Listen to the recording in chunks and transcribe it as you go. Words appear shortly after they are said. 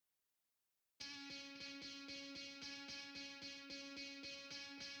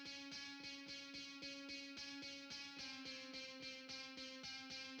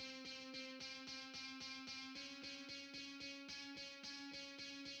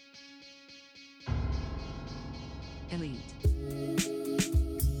Elite.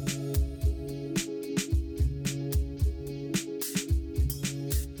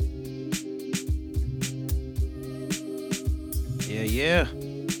 Yeah, yeah.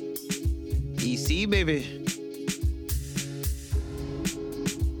 EC, baby.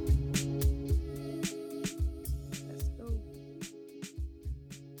 Let's go.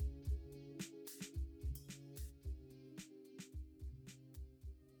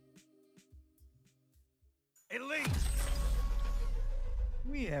 Elite.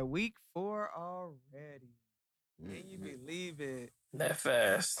 We at week 4 already. Can you believe it? That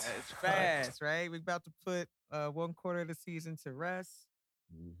fast. It's fast, right? We're about to put one quarter of the season to rest.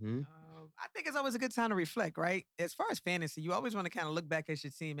 Mm-hmm. I think it's always a good time to reflect, right? As far as fantasy, you always want to kind of look back at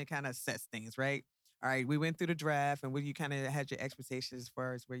your team and kind of assess things, right? All right, we went through the draft and you kind of had your expectations as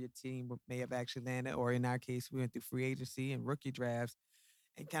far as where your team may have actually landed, or in our case, we went through free agency and rookie drafts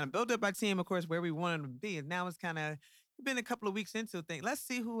and kind of built up our team, of course, where we wanted them to be. And now it's kind of been a couple of weeks into things. Let's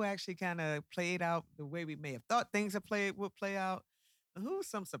see who actually kind of played out the way we may have thought things would play out. Who's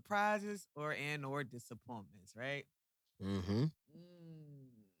some surprises or disappointments, right? Mm-hmm. Mm,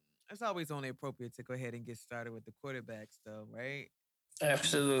 it's always only appropriate to go ahead and get started with the quarterbacks, though, right?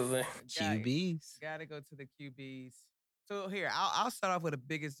 Absolutely. Got, QBs. got to go to the QBs. So here, I'll start off with the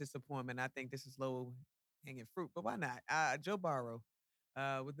biggest disappointment. I think this is low hanging fruit, but why not? Joe Burrow,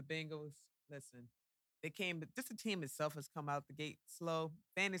 with the Bengals. Listen, they came. Just the team itself has come out the gate slow,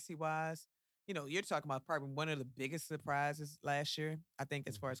 fantasy wise. You know, you're talking about probably one of the biggest surprises last year. I think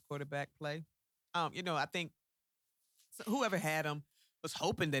as far as quarterback play. I think whoever had him was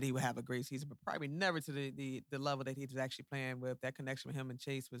hoping that he would have a great season, but probably never to the level that he was actually playing with. That connection with him and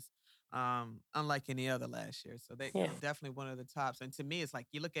Chase was unlike any other last year. So they Yeah. definitely one of the tops. And to me, it's like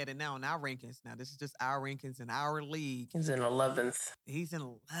you look at it now in our rankings. Now this is just our rankings in our league. He's in 11th. He's in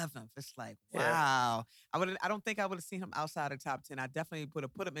 11th. It's like Yeah. wow. I don't think I would have seen him outside of top 10. I definitely would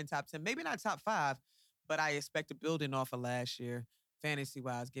have put him in top 10. Maybe not top 5, but I expect building off of last year fantasy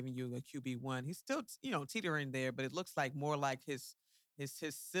wise, giving you a QB1. He's still, teetering there, but it looks like more like his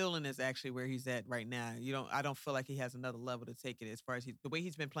ceiling is actually where he's at right now. I don't feel like he has another level to take it as far as the way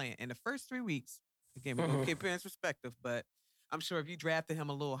he's been playing. In the first 3 weeks, again, we're gonna keep it in perspective, but I'm sure if you drafted him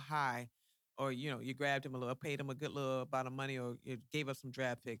a little high, or you grabbed him a little, paid him a good little amount of money, or you gave up some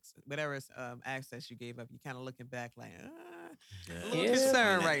draft picks, whatever access you gave up, you kind of looking back like a little Yeah.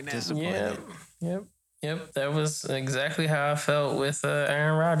 concerned right now. Yeah. Yep. Yep. That was exactly how I felt with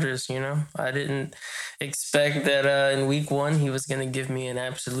Aaron Rodgers. I didn't expect that in week 1 he was going to give me an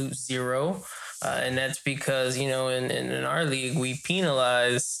absolute 0. And that's because, in our league, we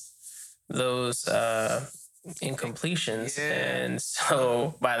penalize those incompletions. Yeah. And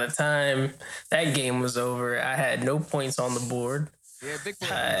so by the time that game was over, I had no points on the board. Yeah, big boy.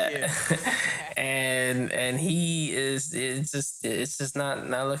 And he is it's just not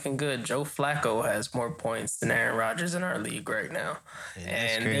looking good. Joe Flacco has more points than Aaron Rodgers in our league right now.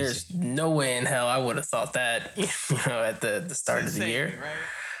 And that's there's no way in hell I would have thought that at the start of the year. Right?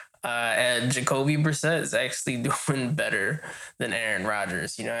 And Jacoby Brissett is actually doing better than Aaron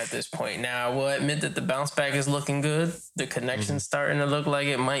Rodgers, at this point. Now, I will admit that the bounce back is looking good. The connection's starting to look like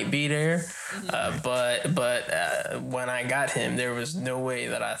it might be there. But when I got him, there was no way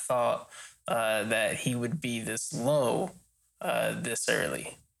that I thought that he would be this low this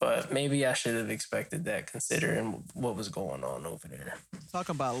early. But maybe I should have expected that considering what was going on over there.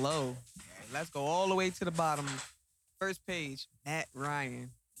 Talking about low. Let's go all the way to the bottom. First page, Matt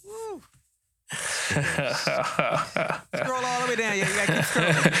Ryan. Woo. Scroll all the way down. Yeah, you gotta keep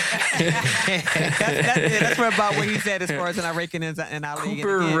scrolling. that's about where he's at as far as in our ranking in our league.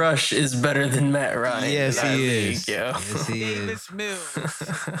 Cooper Rush is better than Matt Ryan. Yes, in our he league, is. yo. Yes, he Davis is. Mills,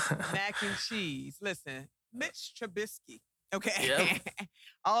 mac and cheese. Listen, Mitch Trubisky. Okay, Yep.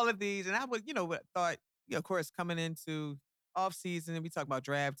 all of these, and I would, thought, of course, coming into off season, and we talk about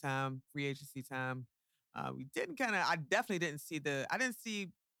draft time, free agency time. We didn't I definitely didn't see I didn't see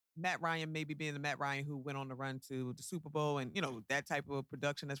Matt Ryan maybe being the Matt Ryan who went on the run to the Super Bowl and that type of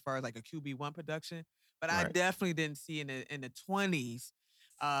production as far as like a QB1 production. But I Right. definitely didn't see in the 20s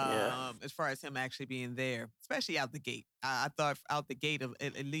as far as him actually being there, especially out the gate. I thought out the gate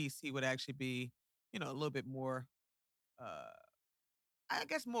at least he would actually be a little bit more. I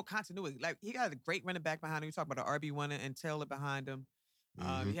guess more continuity. Like he got a great running back behind him. You talk about the RB1 and Taylor behind him.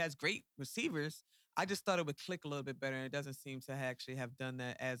 He has great receivers. I just thought it would click a little bit better, and it doesn't seem to actually have done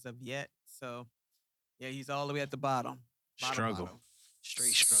that as of yet. So, yeah, he's all the way at the bottom. Struggle. Bottom.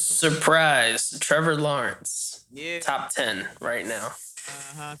 Straight struggle. Surprise, Trevor Lawrence, Yeah. top 10 right now.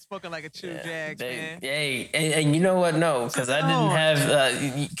 Spoken like a true Jags fan. Hey, and you know what? No, because I didn't Lord.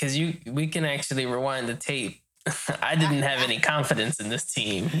 have we can actually rewind the tape I didn't have any confidence in this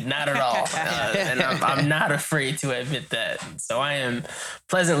team, not at all, and I'm not afraid to admit that. So I am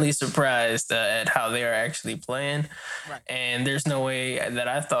pleasantly surprised at how they are actually playing. Right. And there's no way that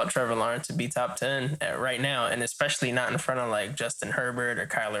I thought Trevor Lawrence would be top 10 right now, and especially not in front of like Justin Herbert or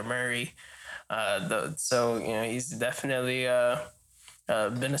Kyler Murray. So he's definitely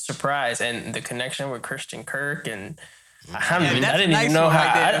been a surprise, and the connection with Christian Kirk and. I didn't even know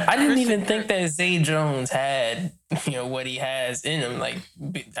how. I didn't even think that Zay Jones had what he has in him. Like,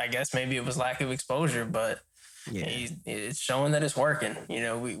 I guess maybe it was lack of exposure, but it's showing that it's working.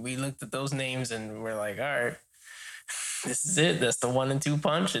 We looked at those names and we're like, all right, this is it. That's the 1-2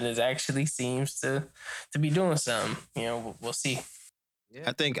 punch, and it actually seems to be doing something. We'll see. Yeah.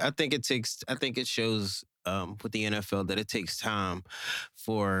 I think it shows with the NFL that it takes time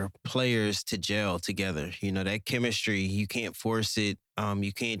for players to gel together. That chemistry, you can't force it.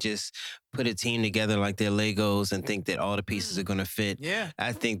 You can't just put a team together like they're Legos and think that all the pieces are going to fit. Yeah.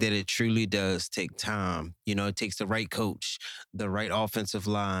 I think that it truly does take time. It takes the right coach, the right offensive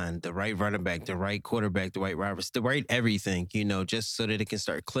line, the right running back, the right quarterback, the right rivals, the right everything, just so that it can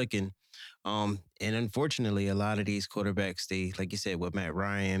start clicking. And unfortunately, a lot of these quarterbacks, they, like you said, with Matt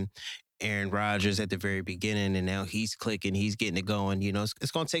Ryan, Aaron Rodgers at the very beginning, and now he's clicking, he's getting it going.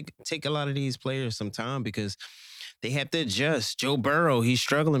 It's going to take a lot of these players some time because they have to adjust. Joe Burrow, he's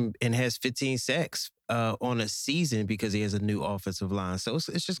struggling and has 15 sacks on a season because he has a new offensive line. So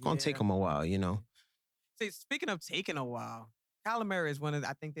it's just going to take him a while, See, speaking of taking a while, Kyler Murray is one of.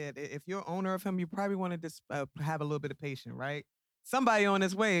 I think that if you're owner of him, you probably want to have a little bit of patience, right? Somebody on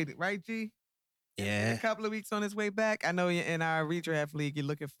his way, right, G? Yeah. A couple of weeks on his way back. I know in our redraft league, you're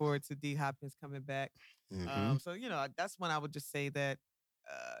looking forward to D Hopkins coming back. Mm-hmm. So that's when I would just say that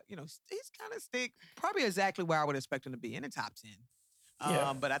he's kind of stay probably exactly where I would expect him to be in the top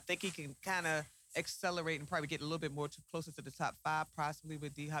 10. But I think he can kind of accelerate and probably get a little bit more closer to the top 5, possibly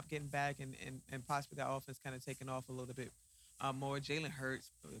with D Hop getting back and possibly that offense kind of taking off a little bit more. Jalen Hurts.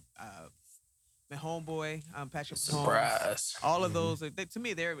 My homeboy, Patrick Mahomes. Surprise. All of those, to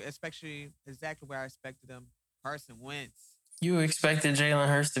me, they're especially exactly where I expected them. Carson Wentz. You expected Jalen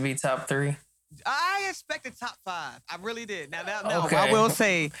Hurts to be top 3? I expected top 5. I really did. Now, Okay. I will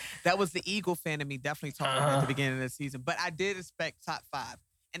say that was the Eagle fan of me definitely talking at the beginning of the season, but I did expect top 5.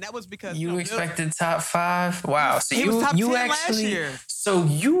 And that was because you expected top 5? Wow. So he was top 10 actually, last year. So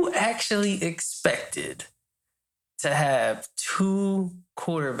you actually expected to have 2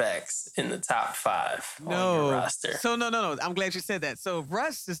 quarterbacks in the top 5 on your roster. So no. I'm glad you said that. So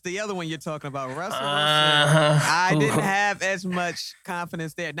Russ is the other one you're talking about. Russell. Uh-huh. I didn't have as much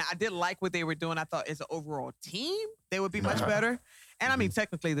confidence there. Now I did like what they were doing. I thought as an overall team they would be much better. And I mean,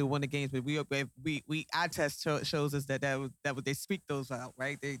 technically they won the games, but our test shows us that they speak those out,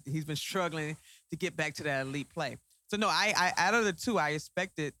 right? He's been struggling to get back to that elite play. So no, I out of the 2, I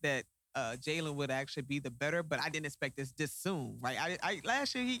expected that Jalen would actually be the better, but I didn't expect this soon, right? I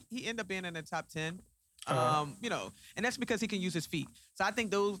last year he ended up being in the top 10, and that's because he can use his feet. So I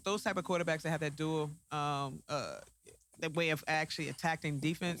think those type of quarterbacks that have that dual that way of actually attacking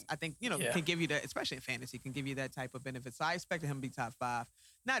defense, I think can give you that, especially in fantasy, can give you that type of benefit. So I expected him to be top 5,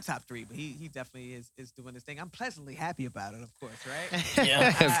 not top 3, but he definitely is doing this thing. I'm pleasantly happy about it, of course, right? Yeah,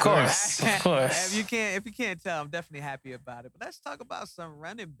 of course. If you can't tell, I'm definitely happy about it. But let's talk about some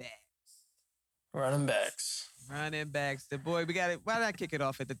running backs. Running backs. The boy, we got it. Why not kick it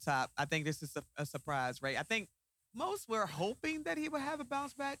off at the top? I think this is a surprise, right? I think most were hoping that he would have a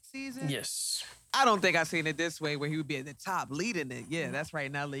bounce back season. Yes. I don't think I've seen it this way where he would be at the top leading it. Yeah, that's right.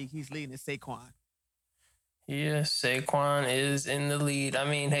 Now league, he's leading it. Saquon. Yeah, Saquon is in the lead. I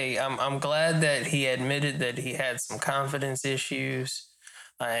mean, hey, I'm glad that he admitted that he had some confidence issues.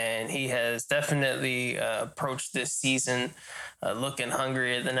 And he has definitely approached this season looking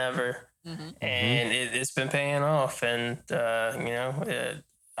hungrier than ever. And it's been paying off. And,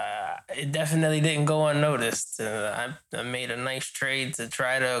 it definitely didn't go unnoticed. I made a nice trade to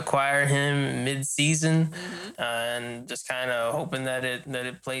try to acquire him mid-season and just kind of hoping that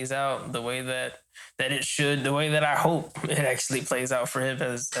it plays out the way that it should, the way that I hope it actually plays out for him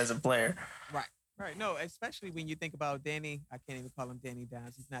as a player. Right. No, especially when you think about Danny. I can't even call him Danny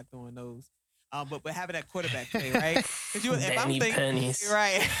Downs. He's not doing those. But having that quarterback play, right? Danny Pennies.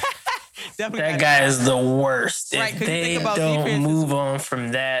 Right. That guy is the worst. Right, if they don't move on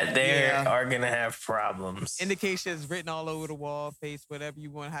from that, they are going to have problems. Indications written all over the wall, face, whatever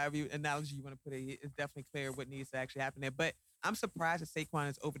you want, however you analogy you want to put it. It's definitely clear what needs to actually happen there. But I'm surprised that Saquon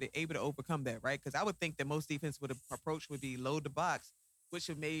is able to overcome that, right? Because I would think that most defense approach would be load the box, which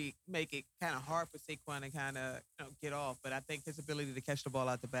would make it kind of hard for Saquon to kind of get off. But I think his ability to catch the ball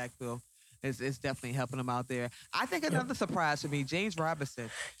out the backfield is definitely helping him out there. I think another surprise for me, James Robinson.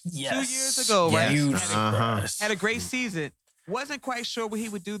 Yes. 2 years ago, right? Huge Had a- surprise. Had a great season. Wasn't quite sure what he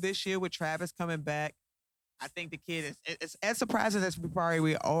would do this year with Travis coming back. I think the kid is it's as surprising as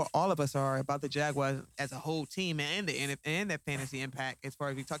we all of us are about the Jaguars as a whole team and and their fantasy impact. As far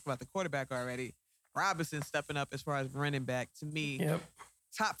as we talked about the quarterback already, Robinson stepping up as far as running back to me. Yep.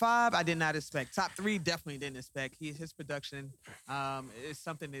 Top 5, I did not expect. Top 3, definitely didn't expect. His production is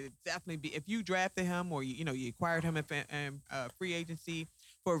something that definitely be. If you drafted him or you acquired him in free agency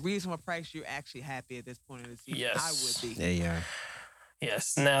for a reasonable price, you're actually happy at this point of the season. Yes. I would be. There you are.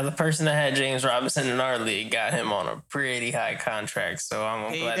 Yes. Now the person that had James Robinson in our league got him on a pretty high contract, so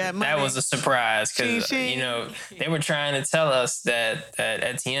I'm Paid glad that that money. was a surprise because Ching, they were trying to tell us that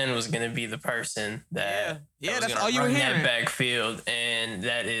Etienne was going to be the person that Yeah, was that's gonna all you were run hearing. that backfield, and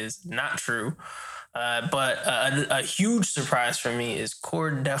that is not true. But a huge surprise for me is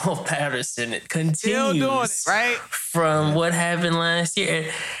Cordell Patterson. It continues Still doing it, right? from what happened last year,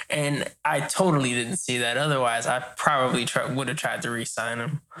 and I totally didn't see that. Otherwise, I probably would have tried to re-sign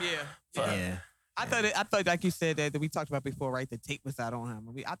him. Yeah. But Yeah. I thought, like you said, that we talked about before, right? The tape was out on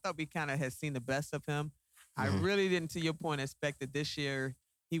him. I thought we kind of had seen the best of him. I really didn't, to your point, expect that this year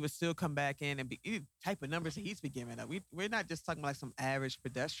he would still come back in and be the type of numbers that he's been giving up. We're not just talking like some average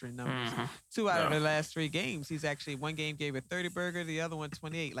pedestrian numbers. 2 out of the last 3 games, he's actually one game gave a 30 burger, the other one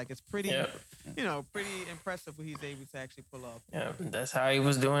 28. Like it's pretty, pretty impressive what he's able to actually pull off. Yeah, that's how he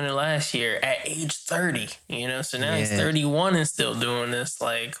was doing it last year at age 30, So now he's Yeah. 31 and still doing this.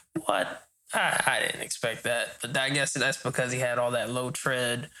 Like, what? I didn't expect that. But I guess that's because he had all that low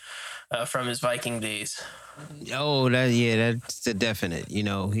tread from his Viking days. Oh, that's a definite. He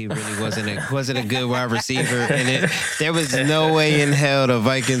really wasn't a good wide receiver, and there was no way in hell the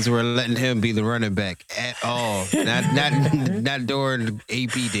Vikings were letting him be the running back at all. Not during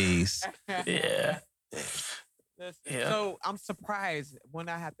AP days. Yeah. Yeah. So I'm surprised when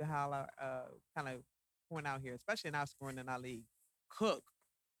I have to holler, kind of point out here, especially in our scoring in our league. Cook,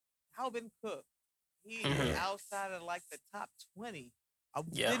 Alvin Cook, he is outside of like the top 20. I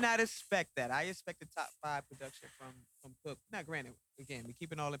did not expect that. I expected top 5 production from Cook. Now, granted, again, we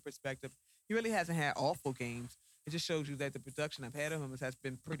keep it all in perspective. He really hasn't had awful games. It just shows you that the production I've had of him has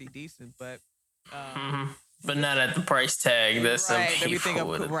been pretty decent, but But not at the price tag that some everything people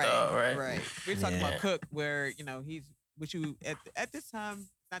would have thought, right? Right. We're talking Yeah. about Cook, where he's at this time,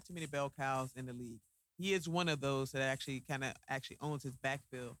 not too many bell cows in the league. He is one of those that actually owns his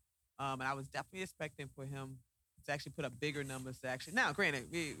backfield. And I was definitely expecting for him to actually put up bigger numbers. To actually, now, granted,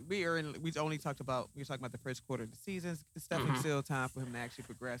 we were talking about the first quarter of the season. It's definitely still time for him to actually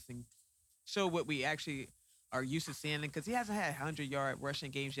progress and show what we actually are used to seeing. Because he hasn't had 100-yard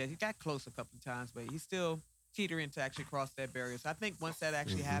rushing games yet. He got close a couple of times, but he's still teetering to actually cross that barrier. So I think once that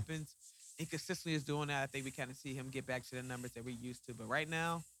actually happens, and consistently is doing that, I think we kind of see him get back to the numbers that we're used to. But right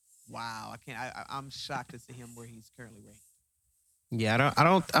now, wow, I'm shocked to see him where he's currently ranked. Yeah, I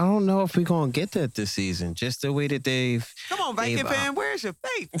don't know if we're gonna get that this season. Just the way that they've. Come on, Viking fan, where's your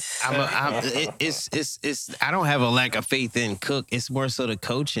faith? I don't have a lack of faith in Cook. It's more so the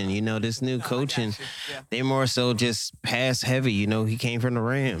coaching. This new No, I got coaching. you. Yeah. They more so just pass heavy. He came from the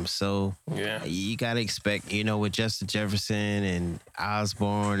Rams, so Yeah. you gotta expect. With Justin Jefferson and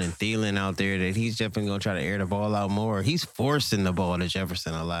Osborne and Thielen out there, that he's definitely gonna try to air the ball out more. He's forcing the ball to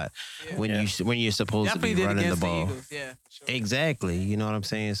Jefferson a lot Yeah. when you're supposed Definitely to be did running the against ball. Eagles. Yeah, for sure. Exactly. You know what I'm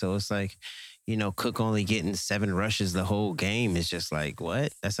saying? So it's like, Cook only getting 7 rushes the whole game is just like,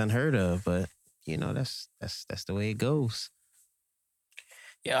 what? That's unheard of. But, that's the way it goes.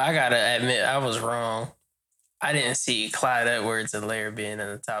 Yeah, I gotta admit, I was wrong. I didn't see Clyde Edwards-Helaire being in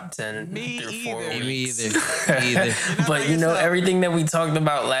the top 10 Me through 4 either. Me weeks. either. Me either. not by But yourself. everything that we talked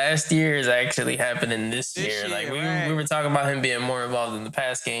about last year is actually happening this This year. Like year, we right. were talking about him being more involved in the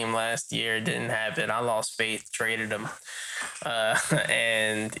pass game last year. It didn't happen. I lost faith, traded him,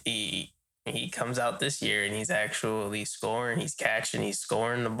 and he comes out this year and he's actually scoring. He's catching. He's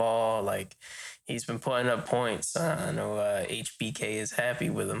scoring the ball. Like he's been putting up points. I know HBK is happy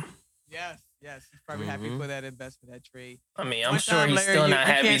with him. Yes. He's probably happy for that investment, that trade. I mean, I'm One sure time, he's Larry, still you not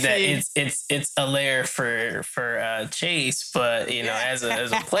happy can't that say- it's a layer for Chase, but Yeah. as a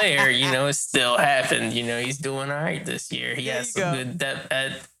player, it still happened. He's doing all right this year. He There has you some go. good depth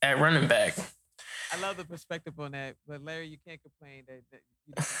at running back. I love the perspective on that, but Larry, you can't complain that you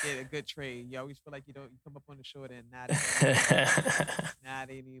didn't get a good trade. You always feel like you come up on the short end. Not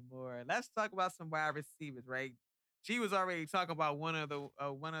anymore. Let's talk about some wide receivers, right? She was already talking about one of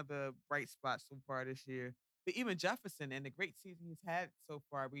the bright spots so far this year. But even Jefferson and the great season he's had so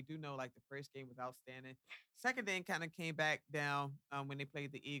far, we do know like the first game was outstanding. Second game kind of came back down when they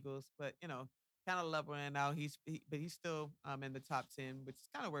played the Eagles, but kind of leveling out. But he's still in the top 10, which is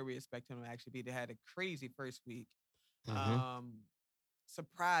kind of where we expect him to actually be. They had a crazy first week. Mm-hmm. Um,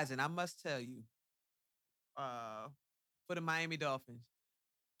 Surprising, I must tell you, uh, for the Miami Dolphins.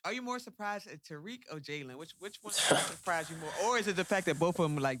 Are you more surprised at Tariq or Jalen? Which one surprised you more, or is it the fact that both of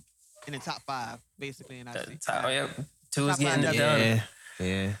them like in the top five basically? And I see Yep. Tua's top five getting it done. Yeah,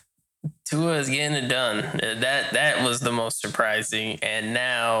 yeah. Tua is getting it done. That was the most surprising, and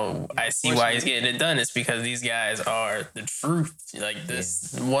now I see why he's getting it done. It's because these guys are the truth. Like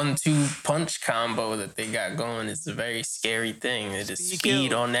this 1-2 punch combo that they got going is a very scary thing. It is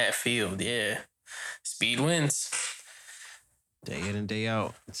speed on that field. Yeah, speed wins. Day in and day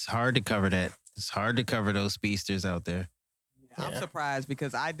out. It's hard to cover that. It's hard to cover those speedsters out there. I'm surprised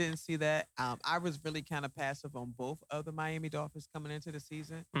because I didn't see that. I was really kind of passive on both of the Miami Dolphins coming into the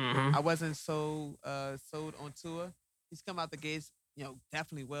season. Mm-hmm. I wasn't so sold on Tua. He's come out the gates,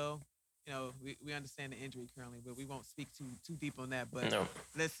 definitely well. We understand the injury currently, but we won't speak too deep on that. But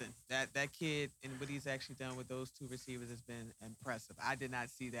listen, that kid and what he's actually done with those two receivers has been impressive. I did not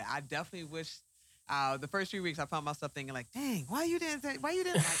see that. I definitely wish. The first 3 weeks, I found myself thinking like, "Dang, why you didn't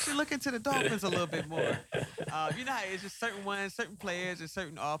actually look into the Dolphins a little bit more?" You know how it's just certain ones, certain players, and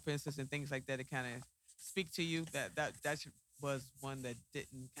certain offenses and things like that that kind of speak to you. That was one that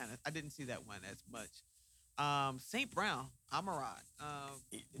I didn't see that one as much. St. Brown, Amon-Ra.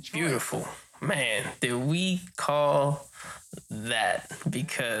 Beautiful. Man, did we call that?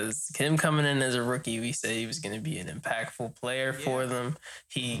 Because him coming in as a rookie, we said he was going to be an impactful player for them.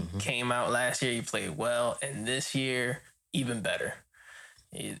 He came out last year, he played well, and this year, even better.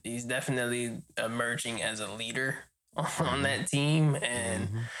 He's definitely emerging as a leader on that team, and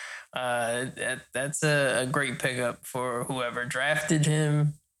that's a great pickup for whoever drafted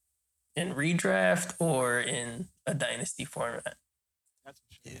him in redraft or in a dynasty format. That's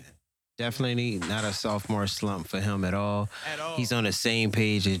for sure. Yeah. Definitely not a sophomore slump for him at all. At all. He's on the same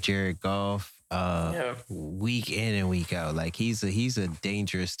page as Jared Goff. Week in and week out, like he's a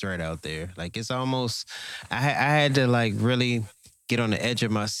dangerous threat out there. Like it's almost, I had to like really get on the edge of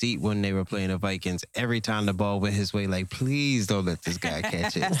my seat when they were playing the Vikings. Every time the ball went his way, like please don't let this guy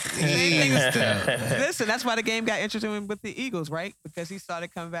catch it. Please don't. Listen, that's why the game got interesting with the Eagles, right? Because he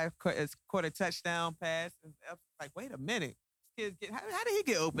started coming back, caught a touchdown pass, and I was like, wait a minute, how did he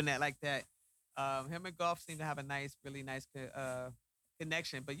get open like that? Him and Goff seem to have a really nice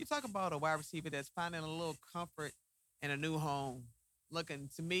connection. But you talk about a wide receiver that's finding a little comfort in a new home. Looking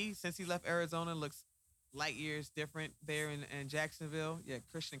to me, since he left Arizona, looks light years different there in Jacksonville. Yeah,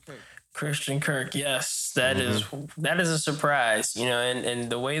 Christian Kirk. Christian Kirk, yes, that is a surprise, and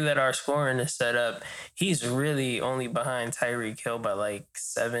the way that our scoring is set up, he's really only behind Tyreek Hill by like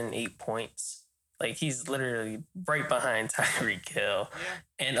 7-8 points. Like he's literally right behind Tyreek Hill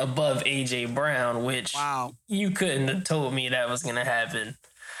and above AJ Brown, which you couldn't have told me that was gonna happen,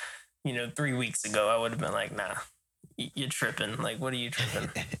 3 weeks ago. I would have been like, nah. You're tripping. Like, what are you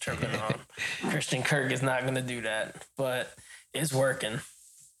tripping on? Christian Kirk is not going to do that, but it's working.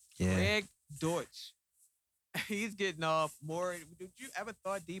 Yeah. Greg Dortch. He's getting off more. Did you ever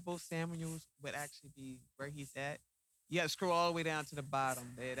thought Deebo Samuels would actually be where he's at? You got to scroll all the way down to the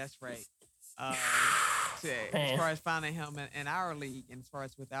bottom there. That's right. As far as finding him in our league and as far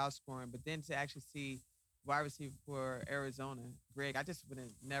as without scoring, but then to actually see wide receiver for Arizona, Greg, I just would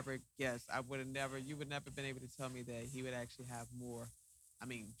have never guessed. You would never been able to tell me that he would actually have more. I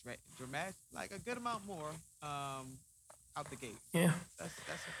mean, dramatic, like a good amount more out the gate. Yeah. That's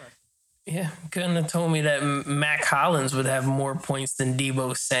impressive. Yeah, couldn't have told me that Mac Hollins would have more points than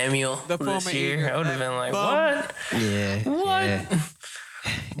Deebo Samuel this year. I would have been like, what? Yeah. What? Yeah.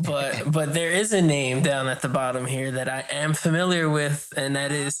 But there is a name down at the bottom here that I am familiar with, and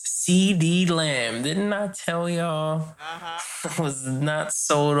that is CeeDee Lamb. Didn't I tell y'all? I was not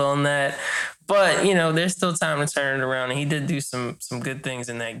sold on that. But, there's still time to turn it around. And he did do some good things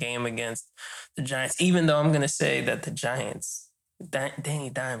in that game against the Giants, even though I'm going to say that the Giants, Danny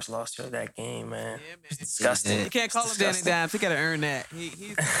Dimes lost her that game, man. Yeah, man. It's disgusting. You can't call him Danny Dimes. He got to earn that.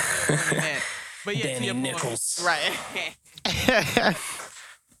 He's earning that. But yeah, Danny Nichols. Right.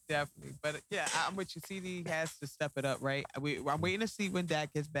 Definitely. But yeah, I'm with you. CD has to step it up, right? I'm waiting to see when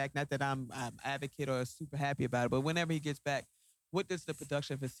Dak gets back. Not that I'm advocate or super happy about it, but whenever he gets back, what does the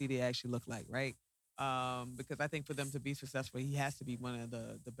production for CD actually look like, right? Because I think for them to be successful, he has to be one of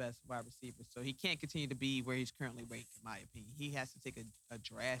the best wide receivers. So he can't continue to be where he's currently ranked, in my opinion. He has to take a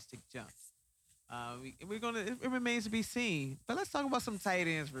drastic jump. It remains to be seen. But let's talk about some tight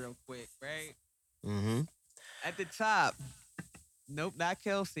ends real quick, right? Mm-hmm. At the top. Nope, not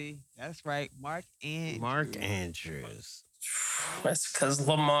Kelsey. That's right. Mark Andrews. Mark Andrews. That's because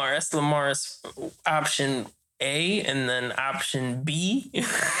Lamar. That's Lamar's option A, and then option B,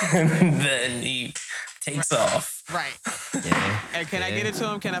 and then he takes off. Right. Yeah. Hey, can I get it to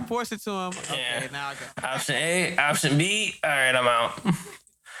him? Can I force it to him? Okay, Yeah. now I go. Option A, option B. All right, I'm out.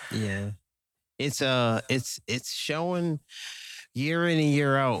 Yeah. It's showing year in and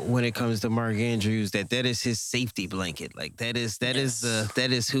year out when it comes to Mark Andrews that is his safety blanket. Like that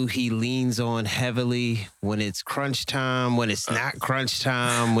is who he leans on heavily when it's crunch time, when it's not crunch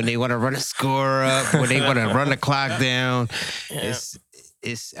time, when they want to run a score up, when they want to run the clock down. Yeah.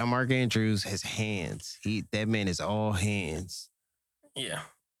 It's Mark Andrews has hands. That man is all hands. Yeah.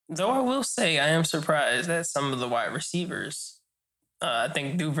 Though I will say I am surprised that some of the wide receivers, I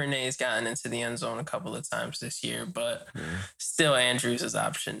think Duvernay's gotten into the end zone a couple of times this year, but still Andrews is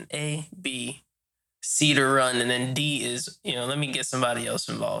option A, B, C to run, and then D is, let me get somebody else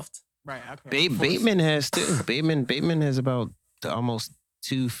involved. Right. Okay. Bateman has too. Bateman has about almost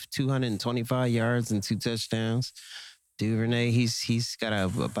 225 yards and 2 touchdowns. Duvernay, he's got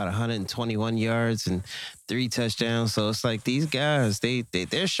about 121 yards and 3 touchdowns. So it's like these guys,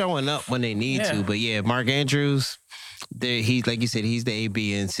 they're showing up when they need to. But yeah, Mark Andrews, he's like you said, he's the A,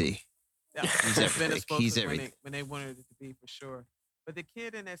 B, and C. Yeah, He's everything. He's everything. When they wanted it to be for sure. But the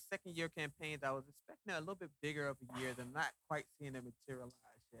kid in that second year campaigns, I was expecting a little bit bigger of a year than not quite seeing it materialize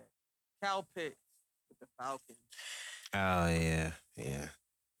yet. Cal Pitts with the Falcons. Oh yeah.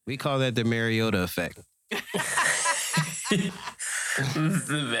 We call that the Mariota effect.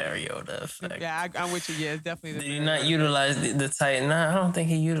 The Mariota effect. Yeah, I'm with you. Yeah, it's definitely. Did he not utilize the tight end? No, I don't think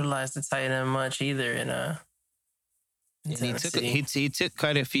he utilized the tight end much either. He took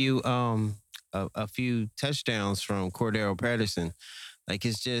quite a few touchdowns from Cordero Patterson. Like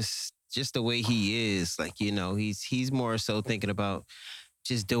it's just the way he is. Like he's more so thinking about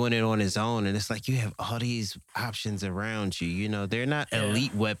just doing it on his own. And it's like you have all these options around you. They're not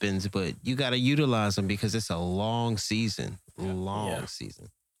elite weapons, but you got to utilize them because it's a long season. Season.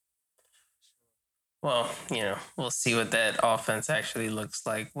 Well, we'll see what that offense actually looks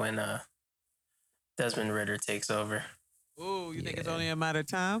like when Desmond Ridder takes over. Ooh, you think it's only a matter of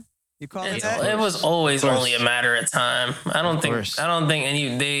time? You call it It that? was always only a matter of time. I don't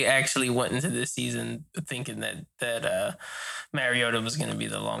think they actually went into this season thinking that Mariota was going to be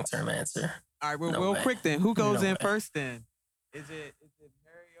the long-term answer. All right, well, No real way. quick then. Who goes No in way. first then? Is it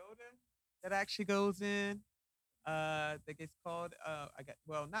Mariota that actually goes in? That gets called.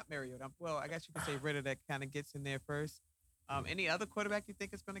 Not Mariota. I guess you could say Ritter that kind of gets in there first. Any other quarterback you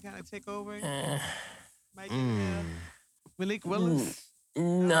think is going to kind of take over? Mike, Malik Willis.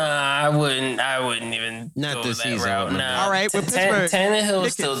 Nah, I wouldn't even Not go this that season, route. I wouldn't. Nah, All right, with Pittsburgh,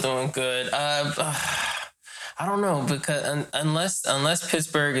 Tannehill's still Pickens. doing good. I don't know because unless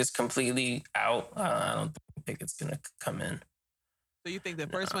Pittsburgh is completely out, I don't think Pickett's gonna come in. So you think the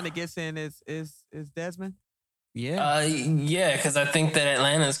first one that gets in is Desmond? Yeah. Yeah, because I think that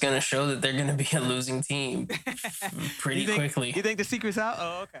Atlanta's gonna show that they're gonna be a losing team pretty quickly. You think the secret's out?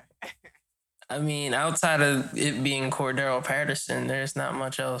 Oh, okay. I mean, outside of it being Cordero Patterson, there's not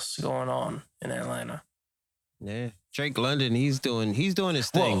much else going on in Atlanta. Yeah. Drake London, he's doing his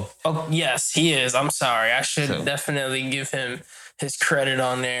thing. Whoa. Oh, yes, he is. I'm sorry. I should So- definitely give him his credit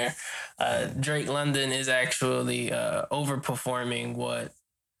on there. Drake London is actually overperforming what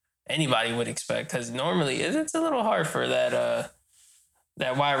anybody would expect because normally it's a little hard for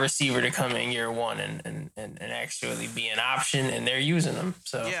that wide receiver to come in year one and actually be an option, and they're using them.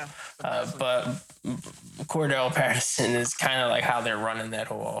 So, Yeah. but Cordell Patterson is kind of like how they're running that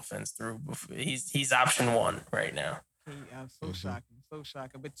whole offense through. He's option one right now. So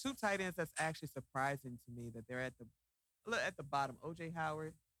shocking. But 2 tight ends that's actually surprising to me that they're at the bottom. OJ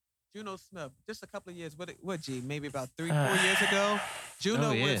Howard, Juno Smith. Just a couple of years. What G? Maybe about 3-4 years ago. Juno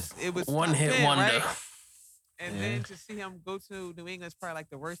was one top hit 10, wonder. right? And then to see him go to New England is probably like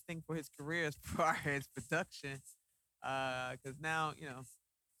the worst thing for his career as far as production. Because now,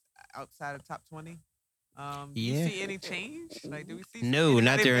 outside of top 20, do you see any change? Like, do we see No,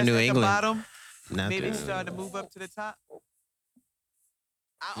 not anybody there in that's New at the England. bottom? Not Maybe there. starting to move up to the top.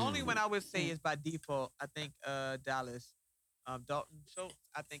 Only one I would say is by default. I think Dallas, Dalton Schultz.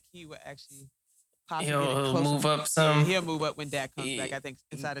 I think he would actually possibly get He'll closer. move up some. Yeah, he'll move up when Dak comes back. Yeah. I think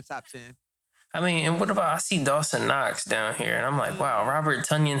inside the top 10. I mean, and what about I see Dawson Knox down here, and I'm like, wow, Robert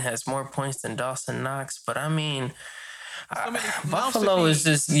Tunyon has more points than Dawson Knox, but I mean, So many Buffalo is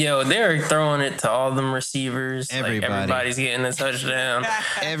just they're throwing it to all them receivers. Everybody. Like everybody's getting a touchdown.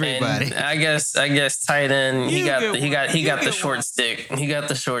 Everybody. And I guess tight end he You got get he got one. You the get short one. stick. He got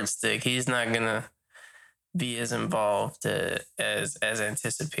the short stick. He's not gonna be as involved as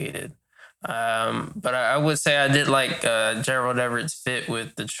anticipated. But I would say I did like Gerald Everett's fit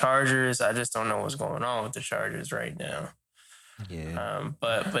with the Chargers. I just don't know what's going on with the Chargers right now. Yeah.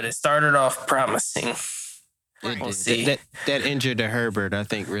 But it started off promising. We'll see. That injured to Herbert, I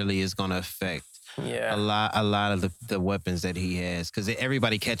think, really is going to affect Yeah. a lot of the weapons that he has because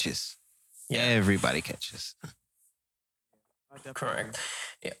everybody catches. Yeah. Everybody catches. Correct.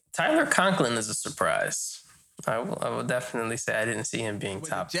 Yeah. Tyler Conklin is a surprise. I will definitely say I didn't see him being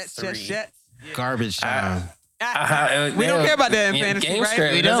top Jets, 3. Jets. Garbage time. We don't care about that in fantasy, game right?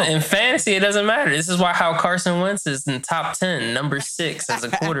 script. We It doesn't, don't. in fantasy, it doesn't matter. This is why how Carson Wentz is in top 10, number 6 as a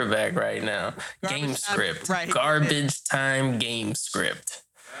quarterback right now. Garbage Game time, script. right. Garbage time game script.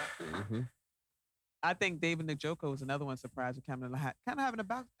 Mhm. I think David Njoku was another one surprised with kind of having a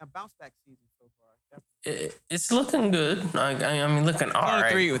bounce back season so far. It's looking good. I mean, looking all Only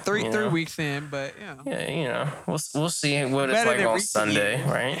right. three you know? weeks in, but you know. Yeah, we'll see what it's Better like than on recent Sunday, years.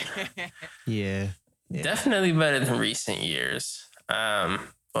 right? Yeah. Definitely better than recent years.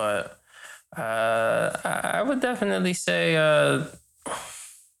 But I would definitely say,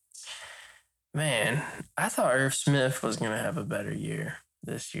 man, I thought Irv Smith was gonna have a better year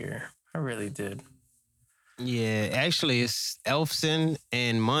this year. I really did. Yeah, actually, it's Elfson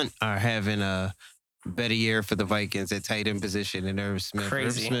and Munt are having a better year for the Vikings at tight end position than Irv Smith.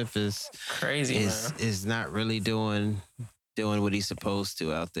 Crazy. Irv Smith Crazy, man. is not really doing what he's supposed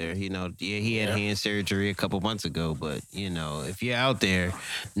to out there. You know, yeah, he had Yeah. hand surgery a couple months ago, but you know, if you're out there,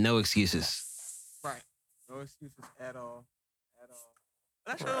 no excuses. Right. No excuses at all.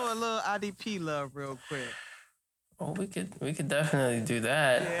 Let's show a little IDP love real quick. Well, we could definitely do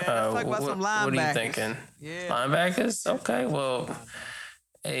that. Yeah, let's talk about some What are you linebackers. thinking? Yeah. Linebackers? Okay, well,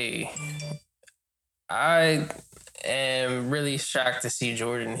 hey, I am really shocked to see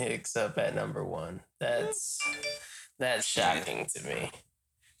Jordan Hicks up at number 1. That's shocking to me.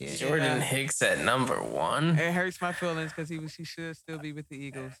 Yeah. Jordan Hicks at number 1. It hurts my feelings because he should still be with the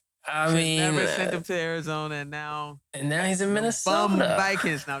Eagles. I Should mean, never sent him to Arizona, and now he's in Minnesota. bum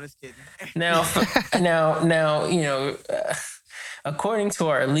Vikings. No, I'm just kidding. Now, you know, according to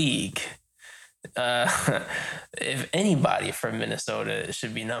our league, if anybody from Minnesota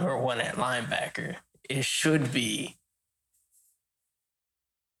should be number 1 at linebacker, it should be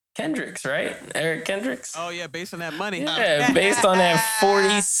Kendricks, right? Eric Kendricks. Oh yeah, based on that money. Yeah, based on that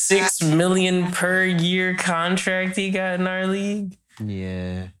 $46 million per year contract he got in our league.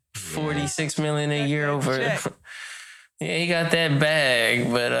 Yeah. $46 million a year that over. check. Yeah, he got that bag,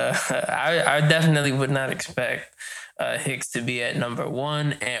 but I definitely would not expect Hicks to be at number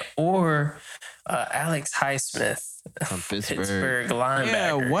 1 or Alex Highsmith, From Pittsburgh. Pittsburgh linebacker.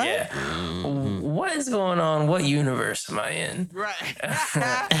 Yeah, what? Yeah. Mhm. What is going on? What universe am I in? Right.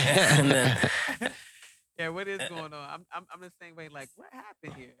 And then, Yeah, what is going on? I'm the same way. Like, what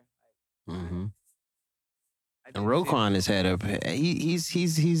happened here? Mhm. I And didn't see Roquan has had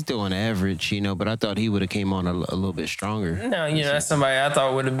he's doing average, you know, but I thought he would have came on a little bit stronger. no, you know, that's somebody I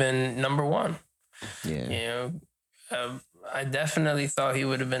thought would have been number 1. Yeah. You know, I definitely thought he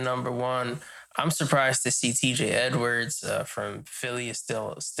would have been number 1. I'm surprised to see TJ Edwards from Philly is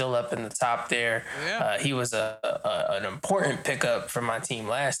still up in the top there. Yeah. He was an important pickup for my team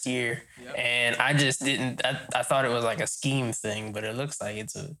last year, Yep. and I just didn't. I thought it was like a scheme thing, but it looks like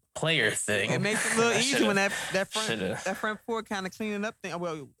it's a player thing. It makes it a little I easier should've- when that should've. front four kind of cleaning up thing.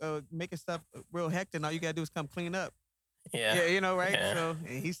 Well, making stuff real hectic. All you gotta do is come clean up. Yeah. Yeah, you know, right? Yeah. So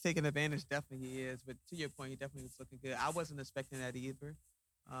and he's taking advantage. Definitely, he is. But to your point, he definitely was looking good. I wasn't expecting that either.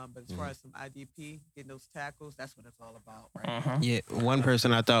 But as far as some IDP getting those tackles, that's what it's all about, right? Mhm. Yeah, one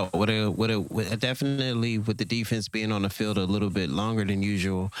person I thought would have definitely with the defense being on the field a little bit longer than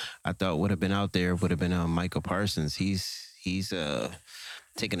usual, I thought would have been out there would have been Michael Parsons. He's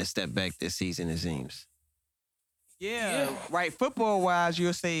taking a step back this season, it seems. Yeah, right. Football wise,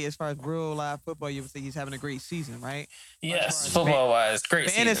 you'll say as far as real live football, you would say he's having a great season, right? Yes, as football wise, great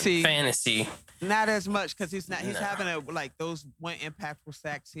fantasy- season. Fantasy. Not as much because he's not. He's No. having like those one impactful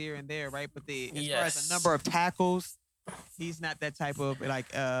sacks here and there, right? But as far Yes. as the number of tackles, he's not that type of like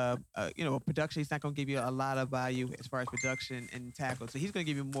production. He's not going to give you a lot of value as far as production and tackles. So he's going to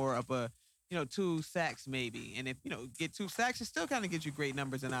give you more of a 2 sacks maybe. And if get 2 sacks, it still kind of gives you great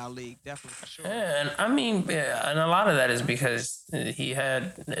numbers in our league, definitely for sure. Yeah, and I mean, yeah, and a lot of that is because he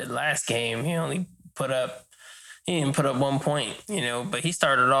had last game. He didn't put up 1 point, but he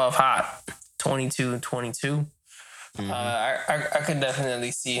started off hot, 22-22. I could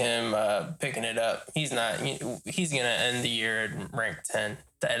definitely see him picking it up. He's gonna end the year ranked 10,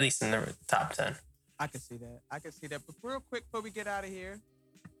 at least in the top 10. I can see that. But real quick before we get out of here,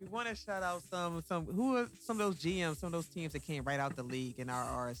 We want to shout out some who are some of those GMs, some of those teams that came right out the league in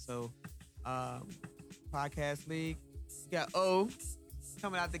our RSO podcast league. You got O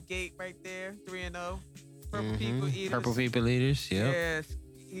coming out the gate right there, 3-0. Purple People Eaters. Purple People Eaters. Yep. Yes,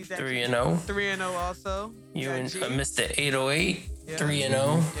 he's 3-0. 3-0 also. You got and G. Mr. 808, Yeah.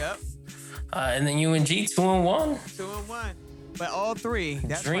 3-0. Yep, And then UNG 2-1. 2-1. But all three,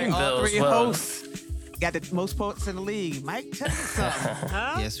 that's Dream right, all Bills, three well. hosts got the most points in the league. Mike, tell me something,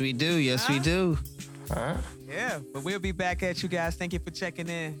 huh? Yes, we do. Yes, we Huh? do. Huh? Yeah, but we'll be back at you guys. Thank you for checking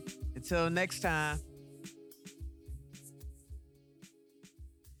in. Until next time.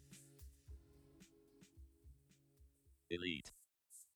 Elite.